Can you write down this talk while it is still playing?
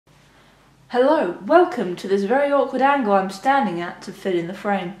Hello, welcome to this very awkward angle I'm standing at to fit in the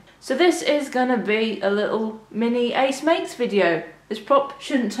frame. So this is gonna be a little mini Ace Makes video. This prop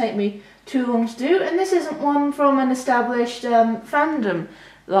shouldn't take me too long to do, and this isn't one from an established fandom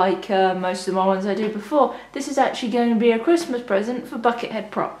like most of my ones I did before. This is actually going to be a Christmas present for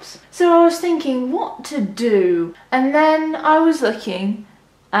Buckethead Props. So I was thinking what to do, and then I was looking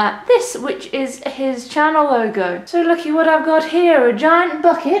at this, which is his channel logo. So looky what I've got here, a giant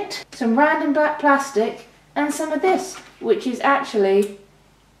bucket, some random black plastic, and some of this, which is actually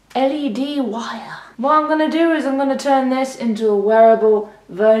LED wire. What I'm going to do is I'm going to turn this into a wearable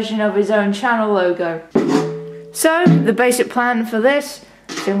version of his own channel logo. So the basic plan for this,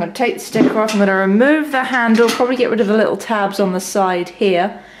 so I'm going to take the sticker off, I'm going to remove the handle, probably get rid of the little tabs on the side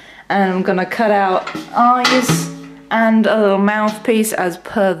here, and I'm going to cut out eyes and a little mouthpiece as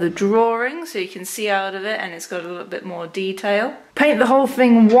per the drawing, so you can see out of it, and it's got a little bit more detail. Paint the whole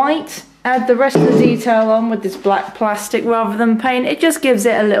thing white, add the rest of the detail on with this black plastic rather than paint. It just gives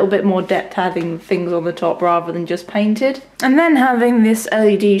it a little bit more depth having things on the top rather than just painted. And then having this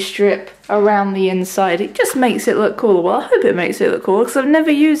LED strip around the inside, it just makes it look cool. Well, I hope it makes it look cool because I've never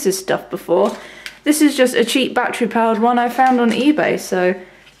used this stuff before. This is just a cheap battery powered one I found on eBay, so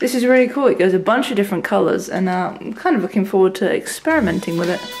this is really cool. It goes a bunch of different colours, and I'm kind of looking forward to experimenting with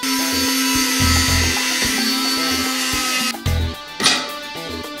it.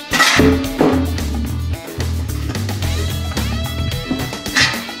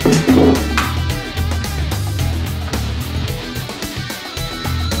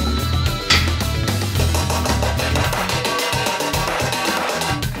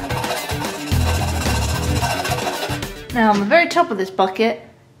 Now on the very top of this bucket,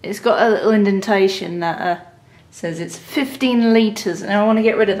 it's got a little indentation that says it's 15 litres, and I want to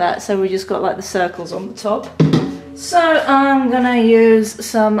get rid of that, so we just got like the circles on the top. So I'm going to use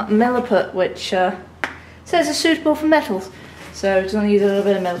some Milliput, which says it's suitable for metals. So I'm just going to use a little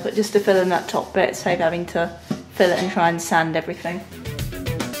bit of Milliput just to fill in that top bit, save having to fill it and try and sand everything.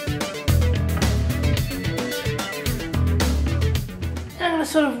 And I'm going to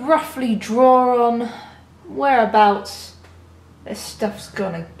sort of roughly draw on whereabouts this stuff's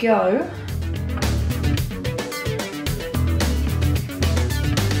gonna go.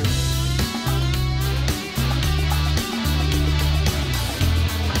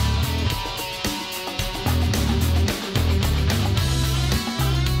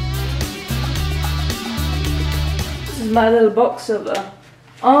 This is my little box of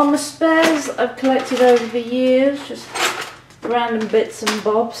armour spares I've collected over the years, just random bits and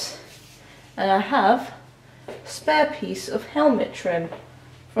bobs. And I have a spare piece of helmet trim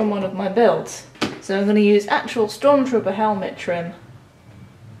from one of my builds. So I'm going to use actual Stormtrooper helmet trim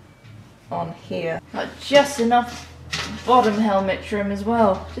on here. Got just enough bottom helmet trim as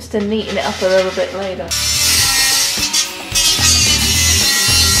well, just to neaten it up a little bit later.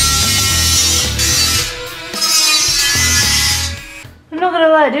 I'm not going to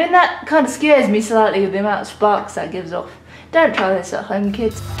lie, doing that kind of scares me slightly with the amount of sparks that gives off. Don't try this at home,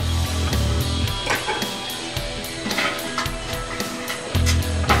 kids.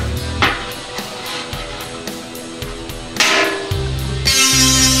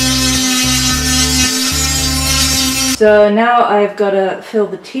 So now I've got to fill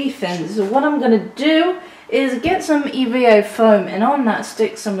the teeth in. So what I'm going to do is get some EVA foam, and on that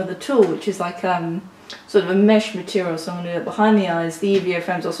stick some of the tulle, which is like sort of a mesh material. So I'm going to do it behind the eyes. The EVA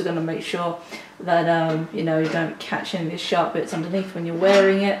foam's also going to make sure that you know, you don't catch any of the sharp bits underneath when you're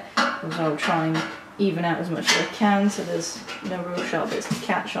wearing it. So I'll try and even out as much as I can so there's no real sharp bits to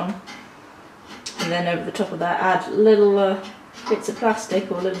catch on. And then over the top of that add little bits of plastic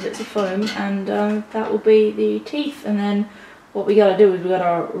or little bits of foam, and that will be the teeth. And then what we gotta do is we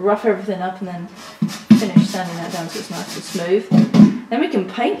gotta rough everything up and then finish sanding that down so it's nice and smooth. Then we can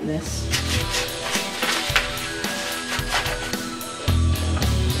paint this.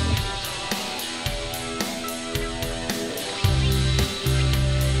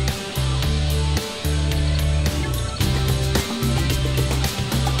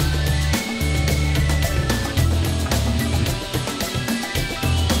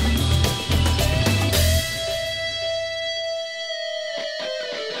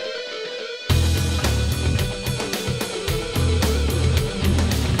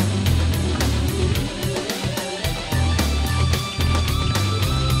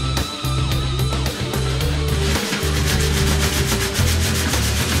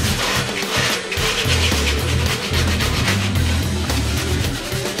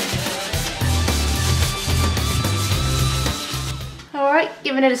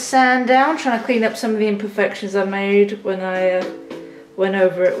 Giving it a sand down, trying to clean up some of the imperfections I made when I went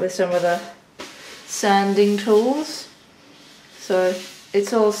over it with some of the sanding tools. So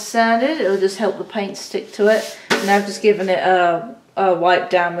it's all sanded, it'll just help the paint stick to it. And I've just given it a wipe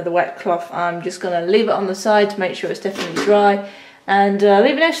down with a wet cloth. I'm just going to leave it on the side to make sure it's definitely dry, and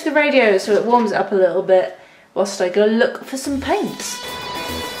leave it next to the radiator so it warms it up a little bit whilst I go look for some paints.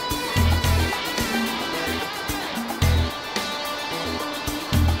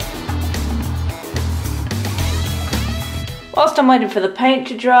 Whilst I'm waiting for the paint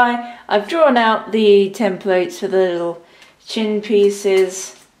to dry, I've drawn out the templates for the little chin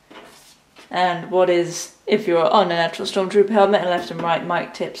pieces and what is, if you're on an actual Stormtrooper helmet, a left and right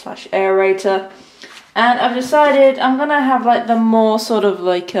mic tip / aerator. And I've decided I'm going to have like the more sort of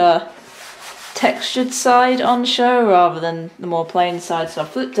like a textured side on show rather than the more plain side, so I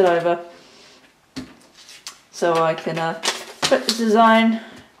flipped it over so I can put the design,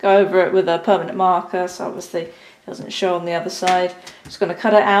 go over it with a permanent marker, so obviously it doesn't show on the other side. Just going to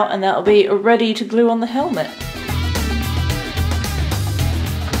cut it out and that'll be ready to glue on the helmet.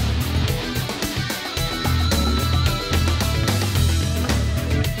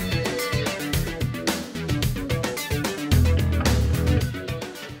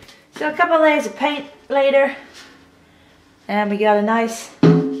 So a couple of layers of paint later, and we got a nice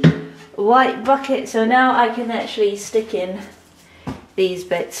white bucket, so now I can actually stick in these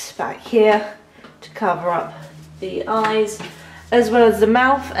bits back here to cover up the eyes as well as the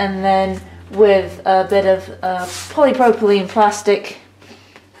mouth, and then with a bit of polypropylene plastic,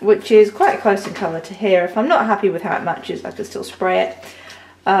 which is quite close in colour to here. If I'm not happy with how it matches, I can still spray it.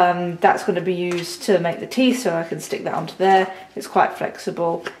 That's going to be used to make the teeth, so I can stick that onto there. It's quite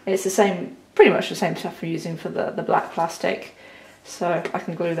flexible. It's the same, pretty much the same stuff we're using for the black plastic, so I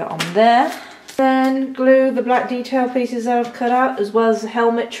can glue that on there. Then glue the black detail pieces that I've cut out, as well as the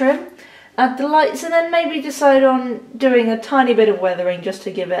helmet trim. Add the lights, and then maybe decide on doing a tiny bit of weathering just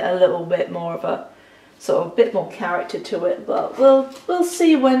to give it a little bit more of a sort of bit more character to it. But we'll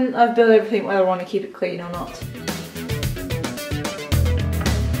see when I've built everything whether I want to keep it clean or not.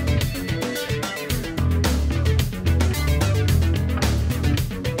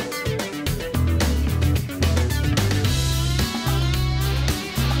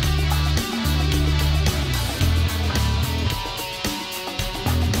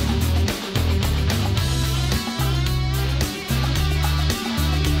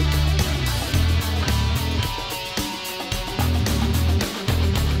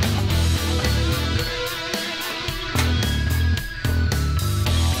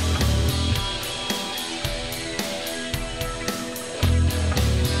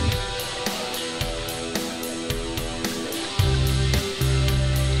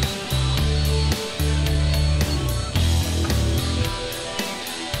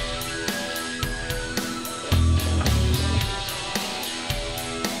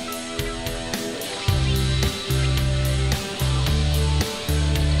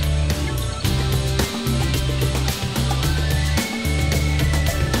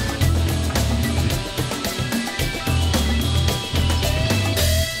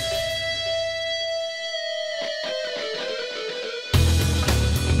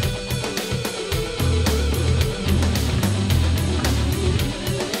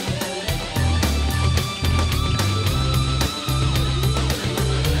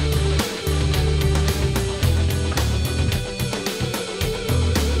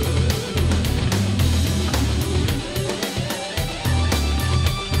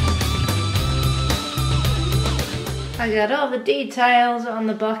 I got all the details on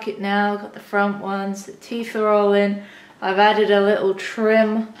the bucket now, got the front ones, the teeth are all in. I've added a little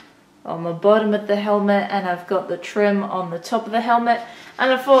trim on the bottom of the helmet, and I've got the trim on the top of the helmet,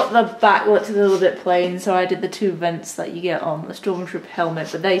 and I thought the back looked a little bit plain, so I did the two vents that you get on the Stormtrooper helmet,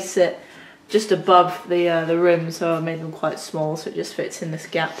 but they sit just above the rim, so I made them quite small so it just fits in this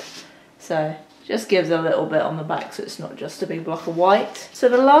gap. So just gives a little bit on the back so it's not just a big block of white. So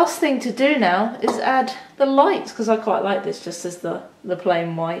the last thing to do now is add the lights, because I quite like this just as the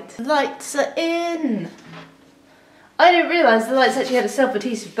plain white. The lights are in! I didn't realise the lights actually had a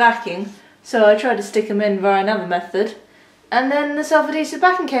self-adhesive backing, so I tried to stick them in via another method, and then the self-adhesive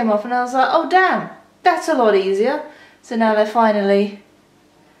backing came off and I was like, oh damn, that's a lot easier. So now they're finally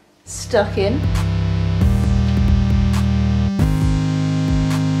stuck in.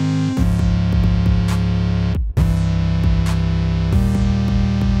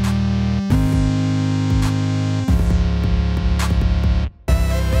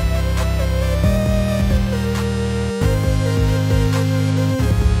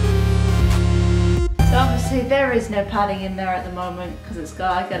 There is no padding in there at the moment because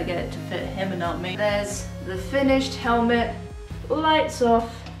I gotta get it to fit him and not me. There's the finished helmet, lights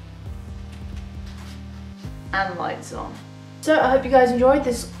off, and lights on. So I hope you guys enjoyed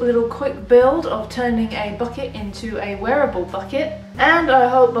this little quick build of turning a bucket into a wearable bucket, and I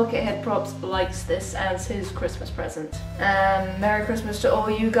hope Buckethead Props likes this as his Christmas present. Merry Christmas to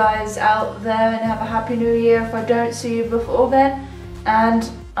all you guys out there, and have a Happy New Year if I don't see you before then, and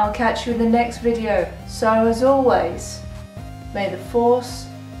I'll catch you in the next video. So as always, may the Force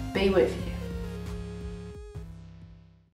be with you.